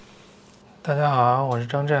大家好，我是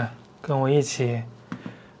张震，跟我一起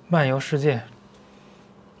漫游世界。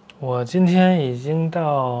我今天已经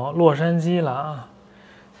到洛杉矶了啊，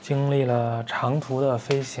经历了长途的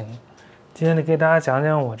飞行。今天得给大家讲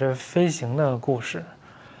讲我这飞行的故事。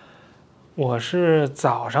我是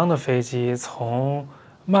早上的飞机从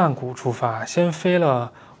曼谷出发，先飞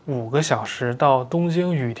了5个小时到东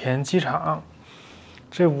京羽田机场。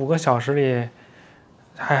这5个小时里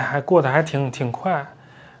还过得还挺快。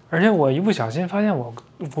而且我一不小心发现我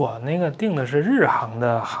那个订的是日航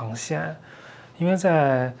的航线，因为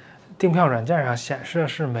在订票软件上显示的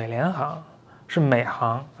是美联航，是美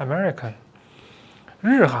航 American。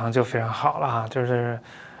日航就非常好了哈，就是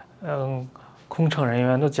空乘人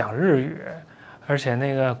员都讲日语，而且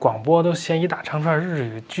那个广播都先一大长串日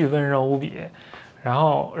语，巨温柔无比，然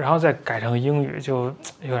后再改成英语就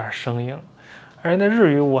有点生硬。而且那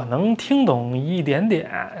日语我能听懂一点点，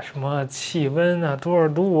什么气温啊，多少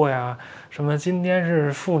度呀，什么今天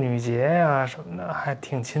是妇女节呀什么的，还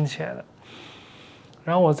挺亲切的。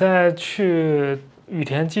然后我在去羽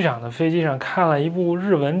田机场的飞机上看了一部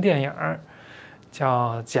日文电影，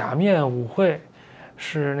叫《假面舞会》，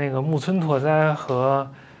是那个木村拓哉和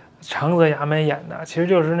长泽雅美演的，其实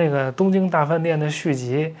就是那个《东京大饭店》的续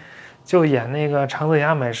集，就演那个长泽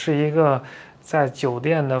雅美是一个在酒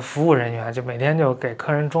店的服务人员，就每天就给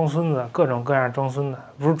客人装孙子，各种各样装孙子，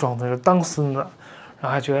不是装孙子，就当孙子，然后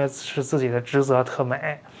还觉得是自己的职责特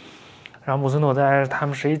美。然后木村拓哉他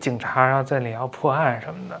们是一警察，然后在里要破案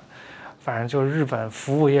什么的，反正就是日本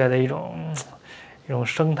服务业的一种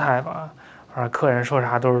生态吧。反正客人说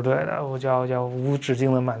啥都是对的，我要无止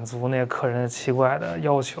境的满足那个客人的奇怪的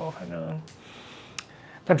要求，反正。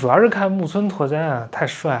但主要是看木村拓哉啊，太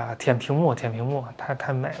帅啊，舔屏幕，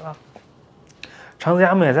太美了。长泽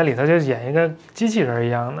雅美在里头就演一个机器人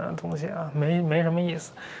一样的东西啊，没什么意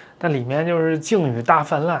思。但里面就是敬语大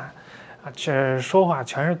泛滥啊，这说话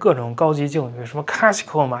全是各种高级敬语，什么卡西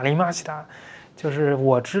口玛丽玛西达，就是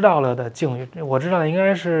我知道了的敬语。我知道的应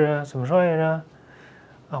该是怎么说来着？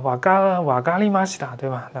啊，瓦嘎利玛西达对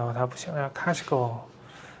吧？那他不行，要卡西口，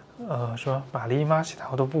说玛丽玛西达，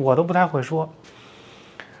我都不太会说。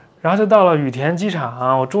然后就到了羽田机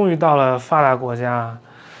场，我终于到了发达国家。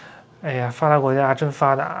哎呀，发达国家真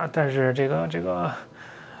发达，但是这个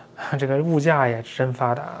物价也真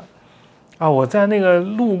发达啊！我在那个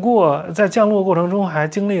在降落过程中还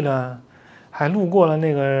路过了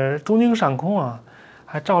那个东京上空啊，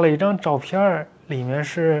还照了一张照片，里面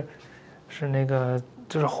是那个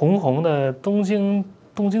就是红红的东京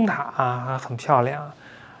塔啊，很漂亮，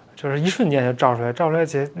就是一瞬间就照出来，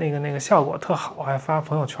那个效果特好，还发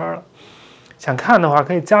朋友圈了。想看的话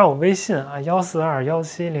可以加我微信啊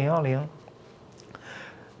，142170110。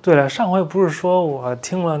对了，上回不是说我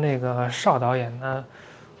听了那个邵导演的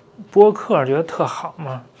播客觉得特好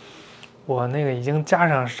吗？我那个已经加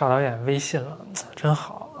上邵导演微信了，真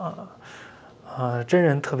好啊！真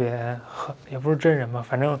人特别也不是真人吧，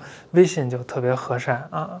反正微信就特别和善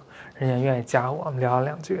啊，人家愿意加我们聊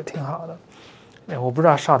了2句，挺好的。我不知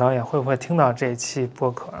道邵导演会不会听到这一期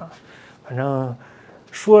播客啊，反正。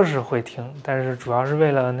说是会听，但是主要是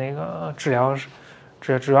为了那个治疗，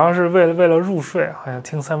主要是为了入睡，好像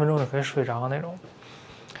听3分钟就可以睡着那种。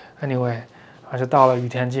Anyway， 就到了羽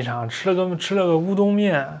田机场，吃了个乌冬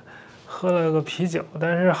面，喝了个啤酒。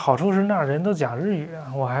但是好处是那儿人都讲日语，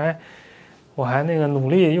我还那个努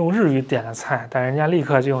力用日语点了菜，但人家立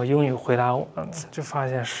刻就用英语回答我，就发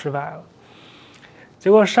现失败了。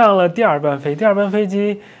结果上了第二班飞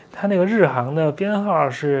机。它那个日航的编号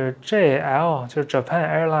是 JL， 就是 Japan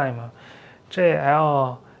Airline 嘛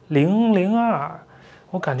 ，JL002，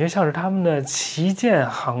我感觉像是他们的旗舰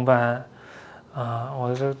航班啊。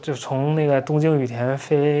我就从那个东京羽田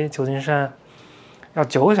飞旧金山，要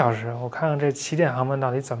9个小时。我看看这旗舰航班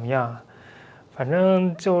到底怎么样，反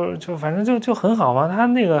正就很好嘛。它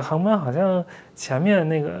那个航班好像前面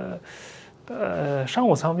那个。商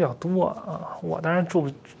务舱比较多啊，我当然坐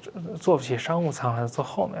不起商务舱，还是坐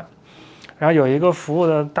后面。然后有一个服务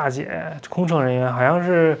的大姐，空乘人员，好像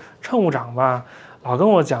是乘务长吧，老跟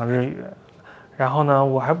我讲日语。然后呢，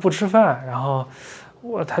我还不吃饭，然后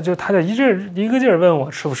他就一个劲儿问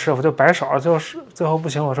我吃不吃，我就摆手，最后不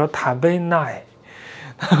行，我说塔贝奈，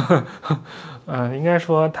应该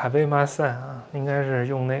说塔贝马散啊，应该是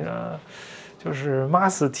用那个。就是马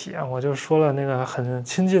斯体啊，我就说了那个很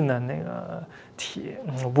亲近的那个体，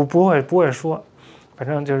不会说，反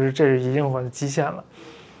正就是这已经我的极限了。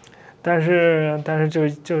但是就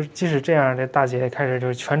即使这样，这大姐也开始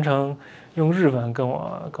就全程用日文跟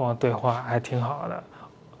我对话，还挺好的。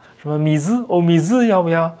什么米兹要不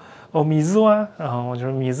要？米兹哇，然后我就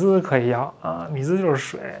是米兹可以要啊，米兹就是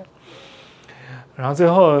水。然后最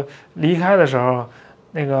后离开的时候，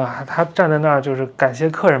那个他站在那儿就是感谢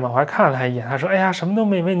客人嘛，我还看了他一眼，他说：“哎呀，什么都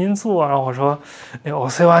没为您做。”然后我说：“那个お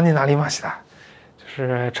世話になりました。”就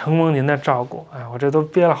是承蒙您的照顾。哎，我这都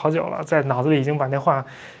憋了好久了，在脑子里已经把那话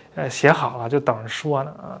写好了，就等着说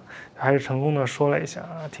呢啊，还是成功的说了一下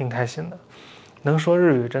啊，挺开心的。能说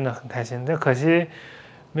日语真的很开心，但可惜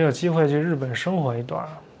没有机会去日本生活一段。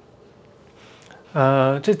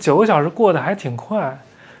这9个小时过得还挺快，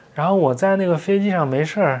然后我在那个飞机上没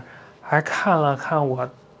事儿，还看了看我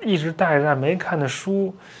一直带着没看的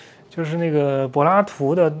书，就是那个柏拉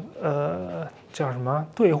图的叫什么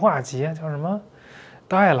对话集，叫什么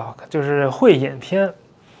dialogue， 就是会饮篇。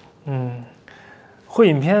会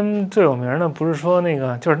饮篇最有名的不是说那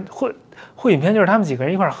个就是会饮篇，就是他们几个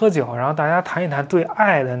人一块喝酒，然后大家谈一谈对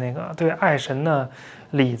爱的那个对爱神的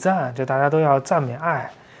礼赞，就大家都要赞美爱。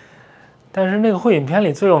但是那个会饮篇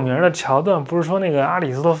里最有名的桥段，不是说那个阿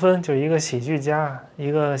里斯托芬，就是一个喜剧家，一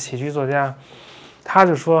个喜剧作家，他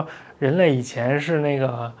就说人类以前是那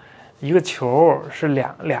个一个球，是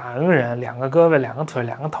两个人，2个胳膊2个腿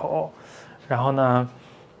2个头，然后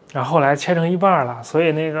后来切成一半了，所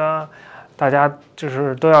以那个大家就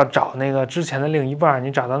是都要找那个之前的另一半，你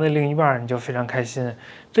找到那另一半你就非常开心。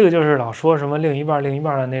这个就是老说什么另一半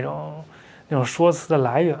的那种说辞的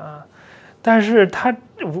来源。但是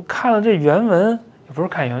我看了这原文，也不是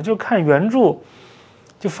看原文，就看原著，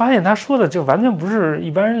就发现他说的就完全不是一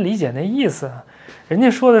般人理解那意思。人家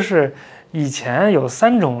说的是以前有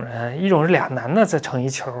3种人，一种是2男的再成一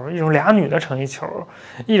球，一种2女的成一球，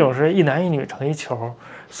一种是1男1女成一球。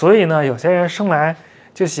所以呢，有些人生来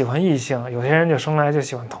就喜欢异性，有些人就生来就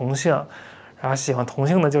喜欢同性，然后喜欢同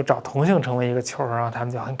性的就找同性成为一个球，然后他们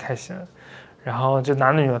就很开心，然后就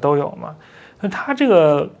男的女的都有嘛。那他这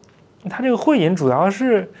个会饮主要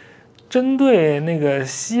是针对那个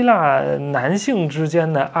希腊男性之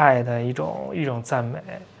间的爱的一种赞美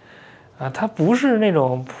啊，它不是那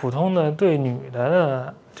种普通的对女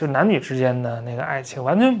的，就男女之间的那个爱情，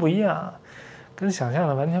完全不一样，跟想象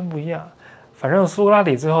的完全不一样。反正苏格拉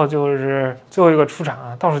底最后就是最后一个出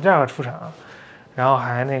场，倒数第2个出场，然后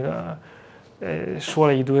还那个说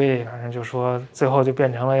了一堆，反正就说最后就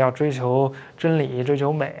变成了要追求真理、追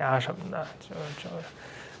求美啊什么的，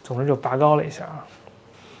总之就拔高了一下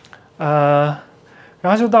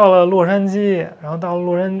然后就到了洛杉矶，然后到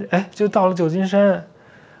了就到了旧金山，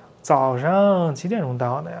早上几点钟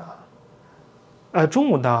到的呀？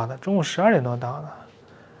中午到的，中午12点多到的，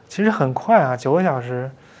其实很快啊，9个小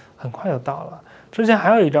时。很快就到了。之前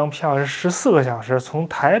还有一张票是14个小时从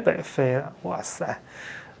台北飞的，哇塞！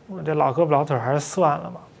我这老胳膊老腿还是算了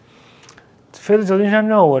吧。飞到旧金山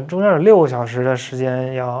之后，我中间有6个小时的时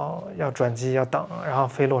间要转机要等，然后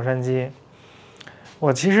飞洛杉矶。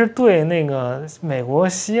我其实对那个美国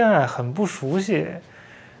西岸很不熟悉，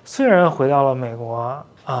虽然回到了美国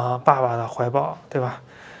爸爸的怀抱，对吧？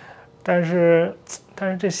但是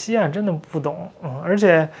这西岸真的不懂，而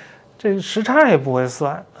且。这时差也不会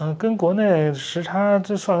算，跟国内时差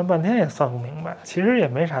这算了半天也算不明白，其实也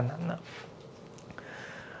没啥难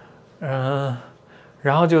的。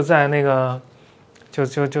然后就在那个，就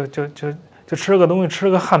吃了个东西，吃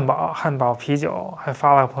了个汉堡啤酒，还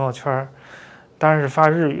发了个朋友圈，当然是发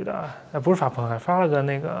日语的，不是发朋友圈，发了个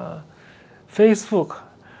那个 Facebook，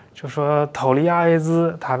 就说头利阿伊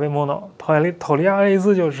兹塔贝莫诺，头利阿伊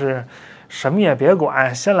兹就是。什么也别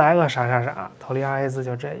管，先来个啥啥啥，头利阿伊兹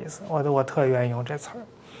就这意思。我特愿意用这词儿，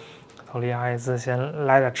头利阿伊兹先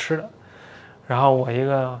来点吃的。然后我一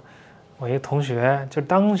个同学，就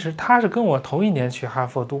当时他是跟我同一年去哈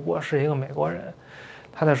佛读博士，一个美国人，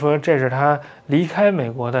他在说这是他离开美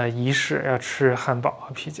国的仪式，要吃汉堡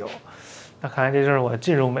和啤酒。那看来这就是我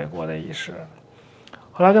进入美国的仪式。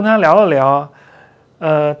后来跟他聊了聊，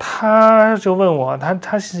他就问我，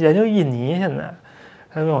他研究印尼现在。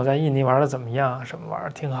他问我在印尼玩的怎么样，什么玩的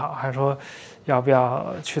挺好，还说要不要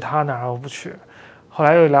去他那儿，我不去。后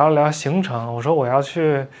来又聊了聊行程，我说我要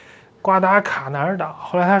去瓜达卡纳尔岛。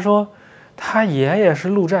后来他说他爷爷是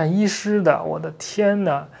陆战医师的，我的天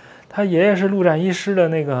哪，他爷爷是陆战医师的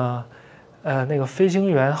那个飞行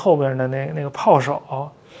员后边的那个炮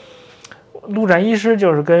手。陆战医师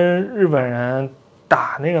就是跟日本人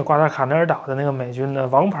打那个瓜达卡纳尔岛的那个美军的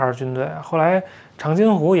王牌军队，后来长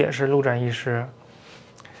津湖也是陆战医师。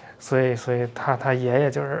所以他爷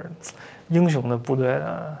爷就是英雄的部队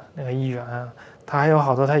的那个一员，他还有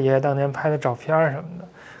好多他爷爷当年拍的照片什么的，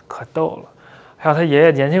可逗了。还有他爷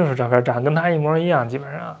爷年轻时候照片，长得跟他一模一样，基本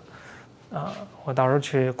上我到时候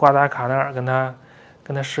去瓜达卡纳尔跟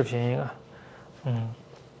他视频一个，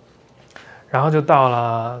然后就到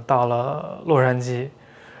了洛杉矶，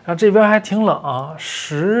然后这边还挺冷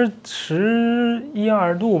，11、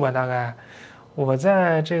12度吧大概。我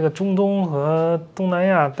在这个中东和东南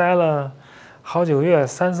亚待了好几个月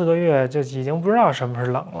，3、4个月，就已经不知道什么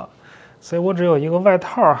是冷了，所以我只有一个外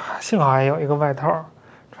套，幸好还有一个外套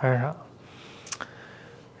穿上。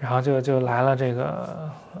然后就来了这个，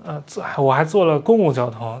我还坐了公共交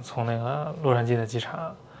通从那个洛杉矶的机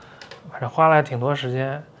场，反正花了还挺多时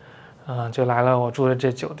间。就来了我住的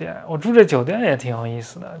这酒店。我住这酒店也挺有意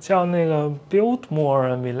思的，叫那个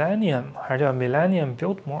Biltmore Millennium， 还是叫 Millennium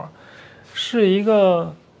Biltmore， 是一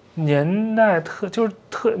个年代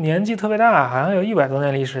年纪特别大，好像有100多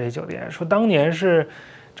年历史的酒店。说当年是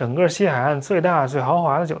整个西海岸最大最豪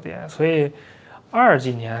华的酒店，所以20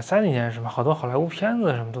几年、30几年什么好多好莱坞片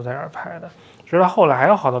子什么都在这儿拍的，直到后来还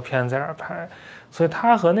有好多片子在这儿拍，所以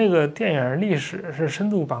它和那个电影历史是深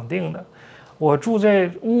度绑定的。我住这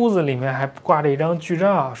屋子里面还挂着一张剧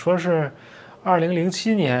照，说是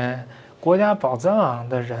2007年国家宝藏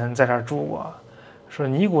的人在这儿住过，说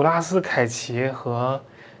尼古拉斯凯奇和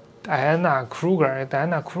戴安娜·克鲁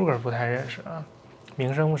格不太认识啊，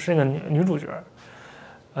名声是个女主角。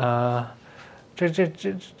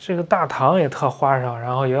这个大堂也特花哨，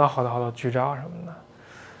然后也有好多剧照什么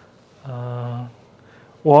的。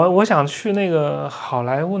我想去那个好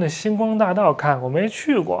莱坞那星光大道看过，没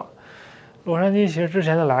去过。洛杉矶其实之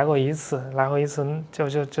前就来过一次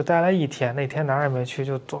就待了1天，那天哪儿也没去，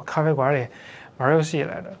就躲咖啡馆里玩游戏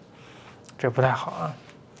来着，这不太好啊。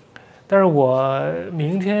但是我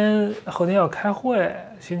明天后天要开会，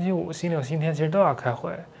星期5、星期6、星期天其实都要开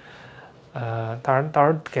会。到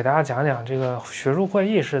时候给大家讲讲这个学术会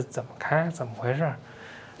议是怎么开，怎么回事，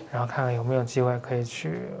然后看看有没有机会可以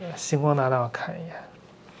去星光大道看一眼。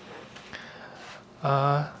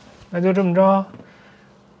那就这么着。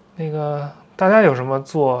那个大家有什么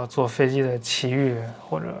坐飞机的奇遇，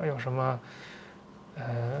或者有什么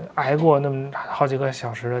挨过那么好几个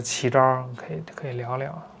小时的奇招，可以聊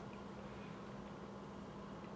聊。